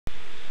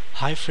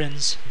Hi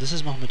friends, this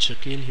is Mohammed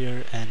Shakil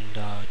here, and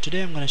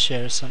today I'm going to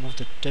share some of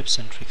the tips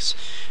and tricks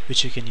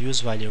which you can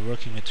use while you're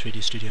working with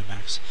 3D Studio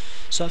Max.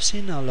 So I've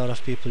seen a lot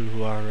of people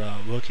who are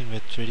working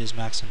with 3ds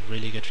Max and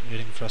really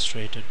getting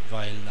frustrated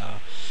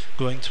while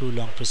going through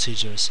long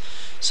procedures.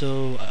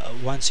 So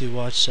once you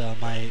watch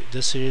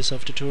this series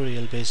of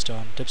tutorial based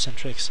on tips and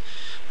tricks,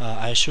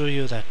 I assure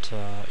you that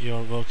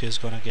your work is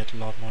going to get a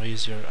lot more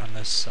easier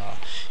unless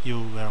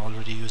you were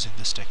already using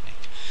this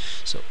technique.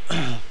 So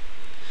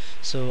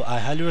So I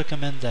highly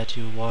recommend that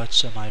you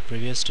watch my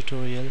previous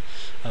tutorial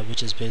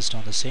which is based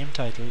on the same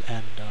title,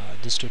 and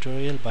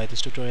by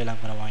this tutorial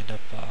I'm going to wind up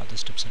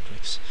these tips and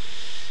tricks.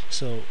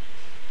 So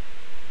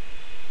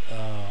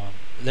uh,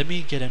 let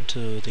me get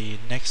into the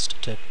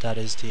next tip, that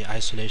is the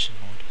isolation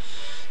mode.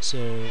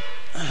 So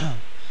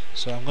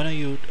so I'm going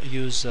to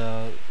use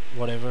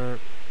whatever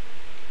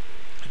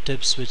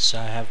tips which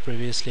I have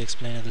previously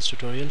explained in this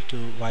tutorial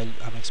while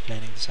I'm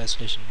explaining this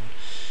isolation mode.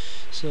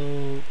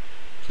 So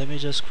let me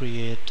just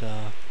create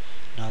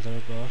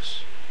another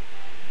box.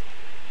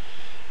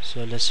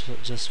 So let's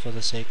just for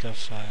the sake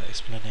of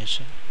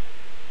explanation,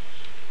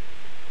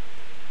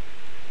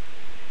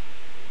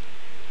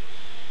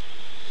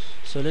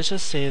 so let's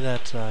just say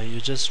that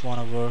you just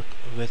want to work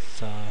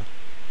with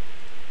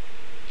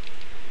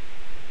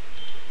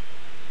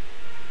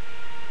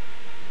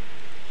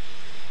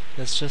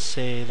let's just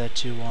say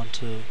that you want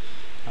to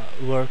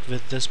work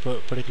with this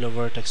particular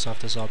vertex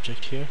of this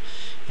object here,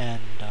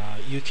 and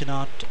you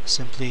cannot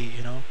simply,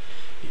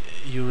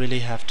 you really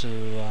have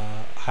to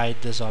hide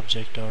this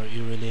object, or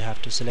you really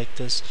have to select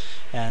this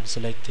and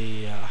select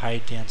the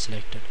hide the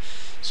unselected.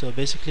 So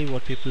basically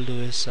what people do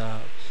is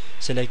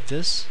select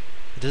this.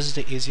 This is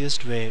the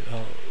easiest way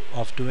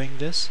of doing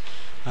this,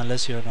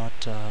 unless you're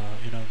not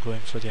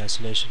going for the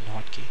isolation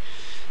hotkey.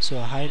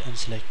 So hide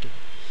unselected.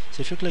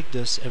 So if you click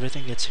this,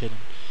 everything gets hidden,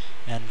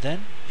 and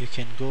then you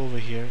can go over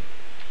here,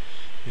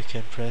 you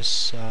can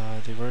press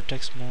the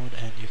vertex mode,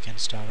 and you can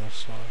start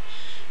off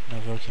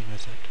working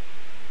with it.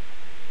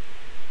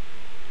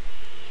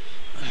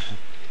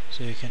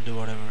 So you can do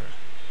whatever,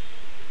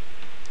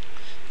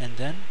 and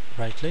then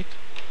right click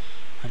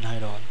and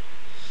hide all.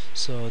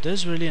 So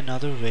there's really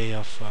another way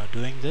of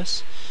doing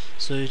this.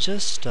 So you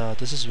just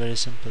this is very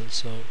simple,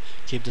 so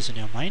keep this in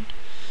your mind.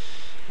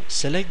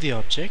 Select the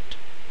object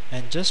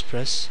and just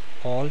press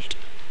Alt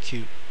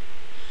Q.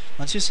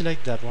 Once you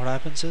select that, what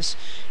happens is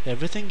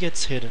everything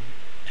gets hidden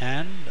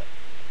and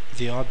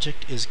the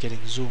object is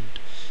getting zoomed.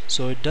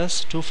 So it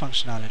does two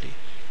functionality.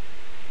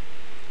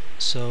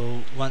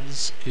 So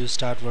once you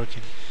start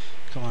working,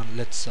 come on,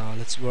 let's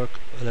work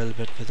a little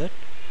bit with it.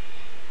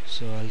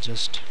 So I'll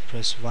just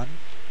press 1,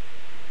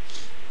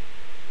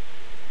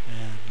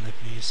 and let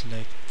me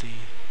select the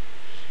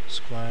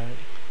square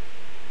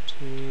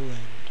tool,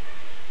 and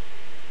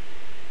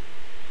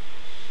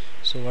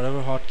so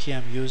whatever hotkey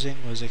I'm using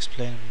was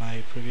explained in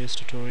my previous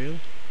tutorial.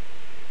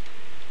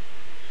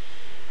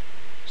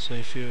 So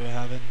if you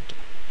haven't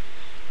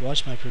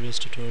watched my previous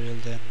tutorial,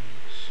 then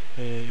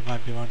you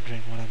might be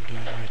wondering what I'm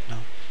doing right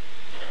now.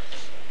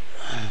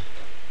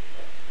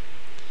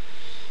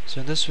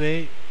 So in this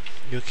way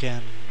you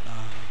can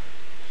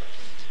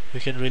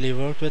really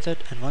work with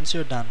it, and once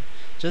you're done,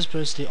 just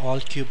press the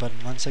Alt Q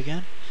button once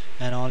again,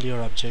 and all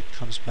your object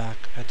comes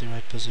back at the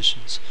right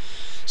positions.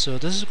 So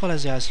this is called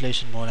as the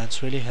isolation mode, and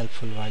it's really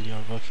helpful while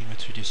you're working with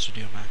 3D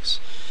Studio Max.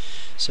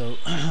 So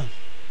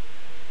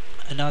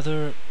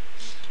another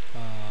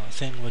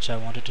thing which I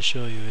wanted to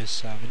show you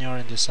is when you're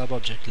in the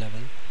sub-object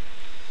level.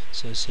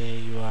 So say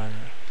you are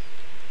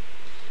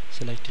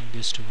selecting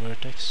these two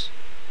vertex.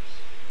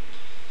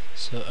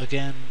 So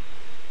again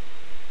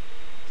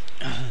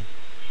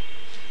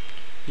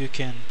you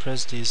can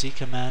press the Z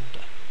command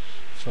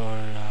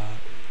for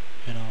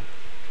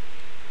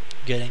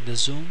getting the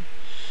zoom,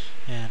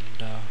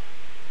 and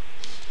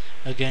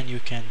again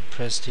you can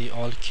press the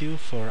Alt Q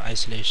for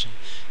isolation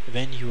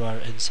when you are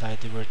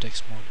inside the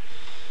vertex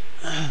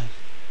mode.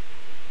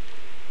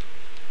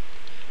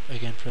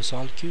 Again press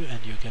Alt Q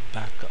and you get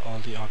back all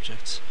the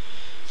objects.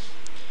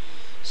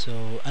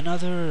 So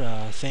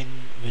another thing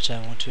which I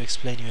want to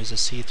explain you is a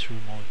see-through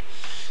mode.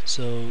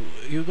 So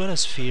you got a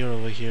sphere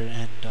over here,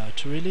 and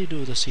to really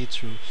do the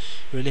see-through, you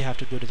really have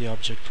to go to the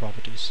object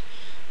properties.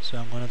 So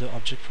I'm going to the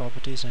object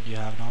properties, and you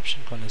have an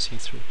option called a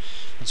see-through.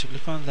 Once you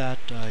click on that,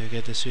 you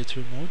get the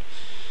see-through mode,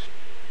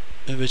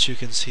 in which you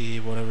can see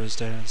whatever is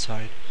there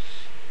inside.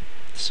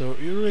 So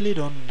you really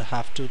don't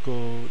have to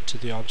go to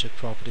the object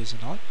properties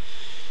and all.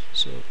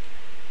 So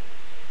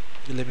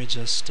let me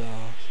just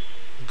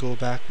go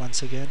back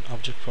once again,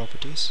 object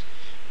properties,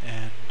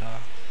 and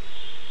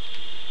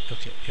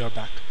okay, you're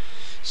back.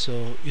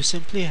 So you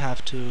simply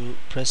have to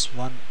press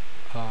one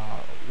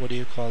what do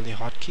you call the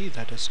hotkey,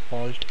 that is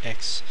Alt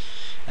X,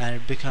 and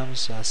it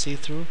becomes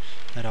see-through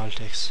and Alt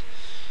X.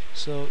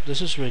 So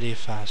this is really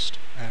fast,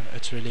 and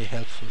it's really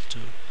helpful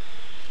too.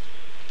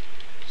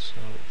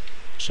 So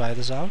try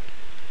this out.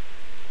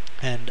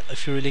 And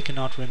if you really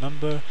cannot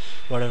remember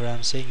whatever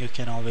I'm saying, you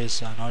can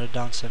always note it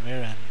down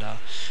somewhere. And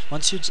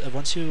once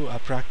you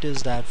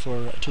practice that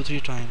for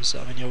 2-3 times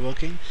when you're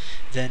working,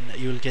 then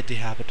you'll get the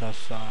habit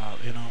of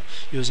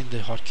using the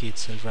hotkey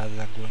itself rather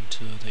than going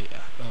to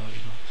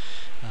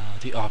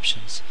the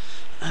options.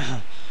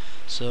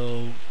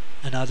 So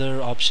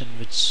another option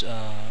which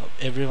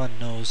everyone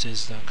knows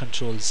is the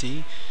Control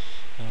Z,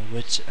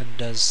 which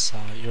undoes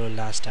your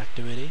last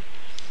activity.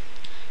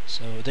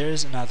 So there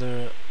is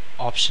another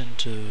option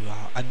to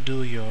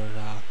undo your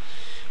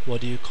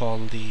what do you call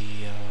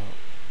the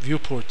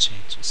viewport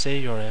change. Say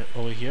you're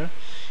over here.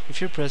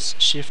 If you press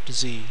Shift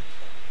Z,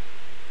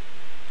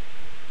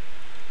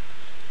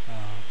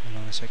 hold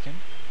on a second.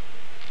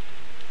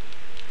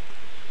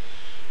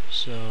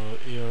 So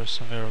you're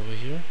somewhere over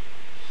here.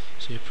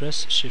 So you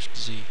press Shift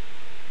Z,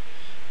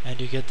 and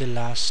you get the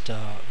last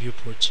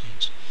viewport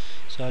change.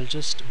 So I'll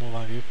just move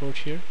my viewport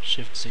here,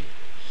 Shift Z,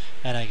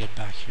 and I get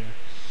back here.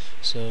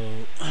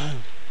 So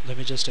let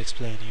me just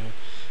explain you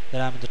that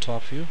I'm in the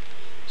top view.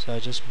 So I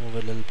just move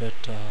a little bit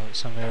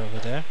somewhere over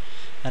there,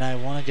 and I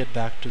want to get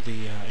back to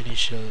the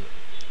initial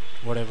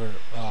whatever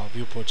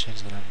viewport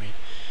change that I made.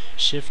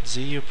 Shift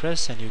Z you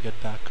press and you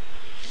get back.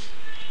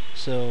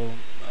 So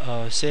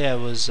say I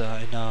was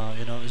in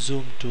a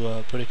zoomed to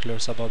a particular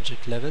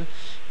sub-object level,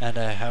 and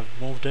I have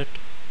moved it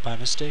by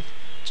mistake.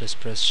 Just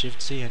press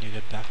Shift Z and you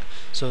get back.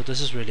 So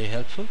this is really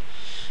helpful.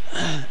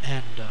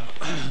 And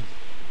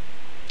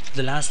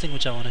the last thing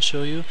which I want to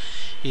show you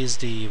is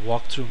the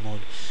walkthrough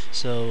mode.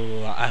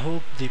 So I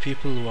hope the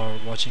people who are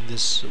watching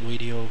this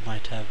video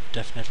might have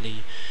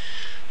definitely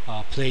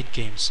played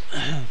games.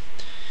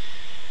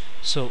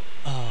 So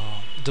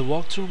the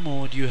walkthrough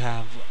mode you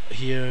have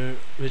here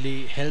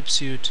really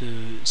helps you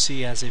to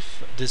see as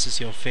if this is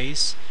your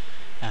face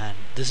and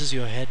this is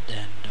your head,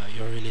 and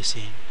you're really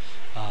seeing.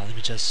 Let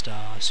me just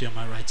see on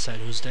my right side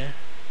who's there.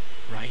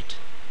 Right,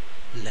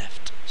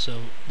 left.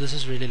 So this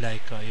is really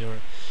like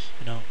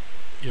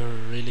you're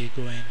really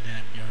going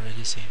and you're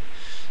really seeing.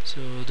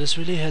 So this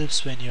really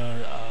helps when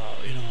you're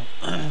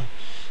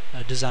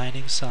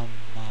designing some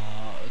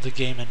the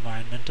game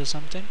environment or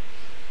something.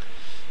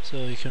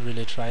 So you can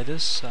really try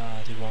this,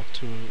 the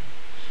walkthrough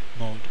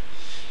mode.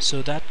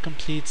 So that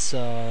completes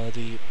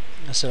the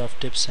set of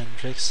tips and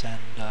tricks,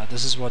 and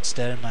this is what's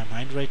there in my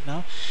mind right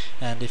now.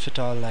 And if at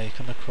all I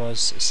come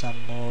across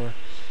some more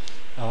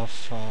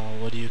of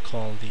what do you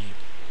call the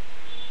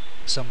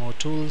some more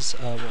tools,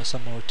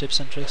 some more tips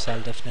and tricks,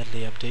 I'll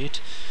definitely update.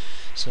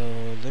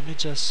 So let me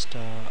just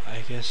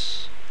I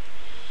guess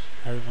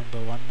I remember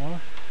one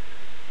more.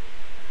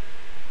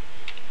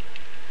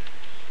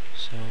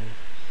 So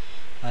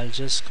I'll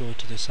just go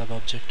to the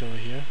sub-object over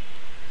here.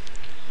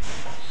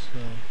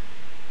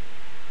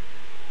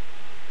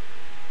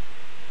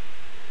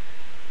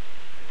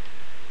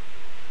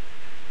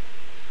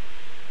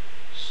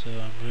 So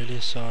I'm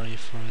really sorry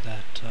for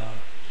that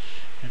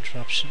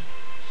interruption.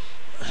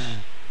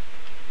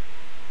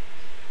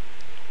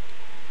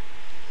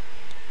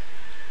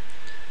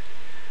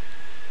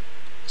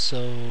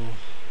 So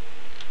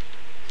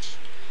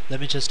let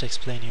me just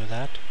explain you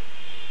that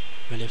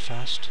really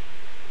fast.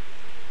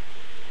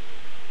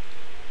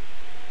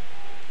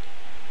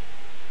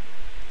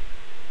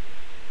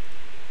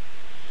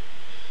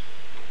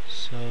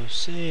 So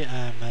say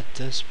I'm at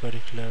this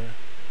particular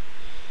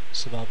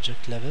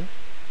sub-object level,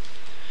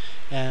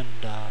 and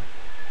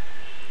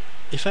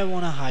if I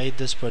want to hide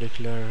this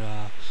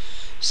particular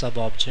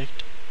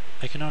sub-object,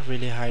 I cannot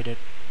really hide it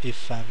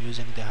if I'm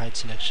using the hide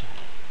selection.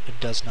 It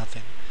does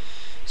nothing.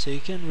 So you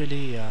can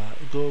really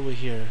go over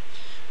here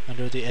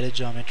under the edit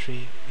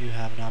geometry. You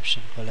have an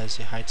option called as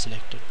the hide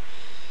selector.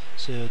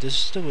 So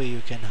this is the way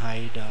you can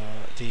hide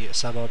the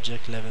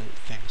sub-object level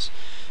things,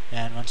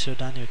 and once you're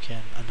done you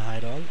can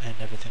unhide all and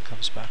everything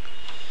comes back.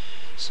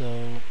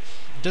 So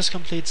this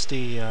completes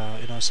the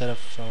set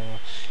of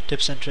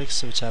tips and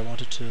tricks which I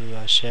wanted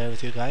to share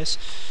with you guys.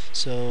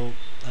 So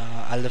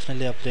I'll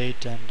definitely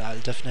update, and I'll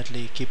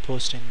definitely keep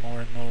posting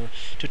more and more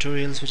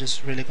tutorials which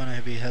is really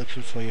gonna be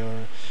helpful for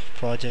your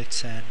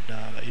projects and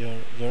your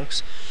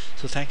works.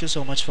 So thank you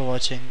so much for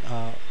watching.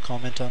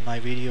 Comment on my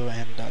video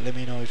and let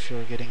me know if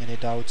you're getting any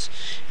doubts,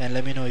 and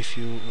let me know if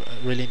you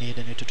really need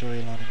any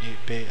tutorial on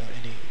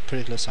any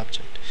particular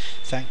subject.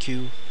 Thank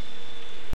you.